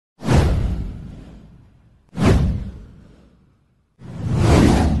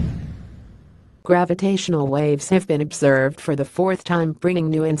Gravitational waves have been observed for the fourth time,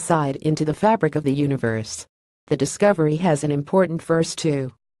 bringing new insight into the fabric of the universe. The discovery has an important first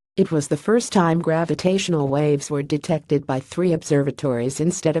too. It was the first time gravitational waves were detected by 3 observatories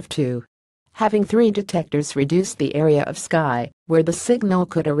instead of 2. Having 3 detectors reduced the area of sky where the signal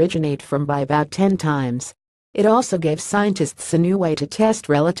could originate from by about 10 times. It also gave scientists a new way to test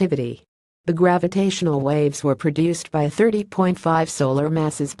relativity. The gravitational waves were produced by a 30.5 solar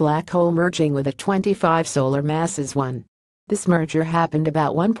masses black hole merging with a 25 solar masses one. This merger happened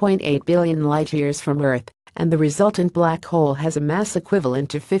about 1.8 billion light-years from Earth, and the resultant black hole has a mass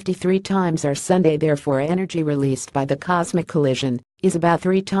equivalent to 53 times our Sun. Therefore, energy released by the cosmic collision is about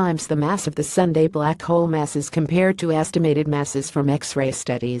 3 times the mass of the Sun black hole masses compared to estimated masses from X-ray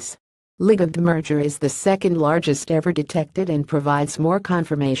studies. LIGO. The merger is the second largest ever detected and provides more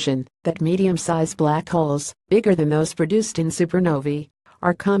confirmation that medium-sized black holes, bigger than those produced in supernovae,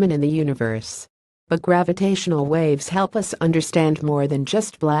 are common in the universe. But gravitational waves help us understand more than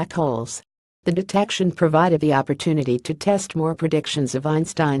just black holes. The detection provided the opportunity to test more predictions of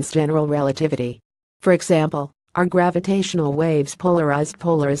Einstein's general relativity. For example, our gravitational waves polarized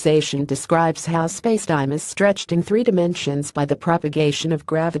polarization describes how spacetime is stretched in 3 dimensions by the propagation of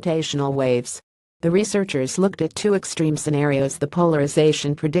gravitational waves. The researchers looked at 2 extreme scenarios: the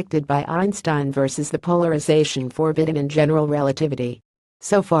polarization predicted by Einstein versus the polarization forbidden in general relativity.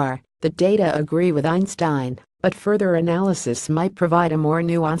 So far, the data agree with Einstein, but further analysis might provide a more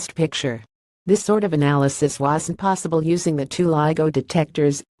nuanced picture. This sort of analysis wasn't possible using the 2 LIGO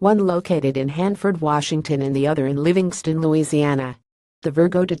detectors, one located in Hanford, Washington and the other in Livingston, Louisiana. The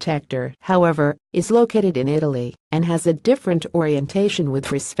Virgo detector, however, is located in Italy and has a different orientation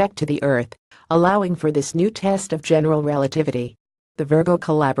with respect to the Earth, allowing for this new test of general relativity. The Virgo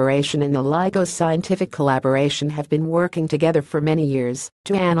collaboration and the LIGO scientific collaboration have been working together for many years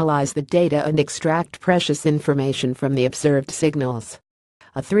to analyze the data and extract precious information from the observed signals.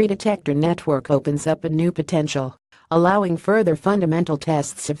 A 3-detector network opens up a new potential, allowing further fundamental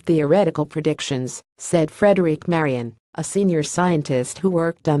tests of theoretical predictions, said Frédéric Marion, a senior scientist who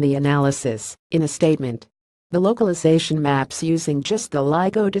worked on the analysis, in a statement. The localization maps using just the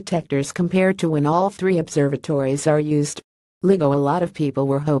LIGO detectors compared to when all 3 observatories are used. LIGO. A lot of people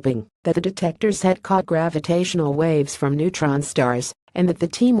were hoping that the detectors had caught gravitational waves from neutron stars and that the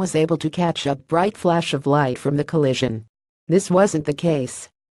team was able to catch a bright flash of light from the collision. This wasn't the case.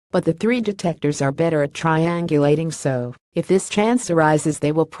 But the 3 detectors are better at triangulating, so if this chance arises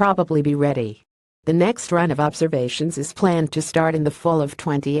they will probably be ready. The next run of observations is planned to start in the fall of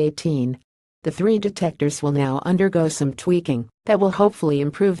 2018. The 3 detectors will now undergo some tweaking that will hopefully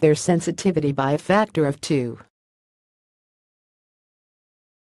improve their sensitivity by a factor of 2.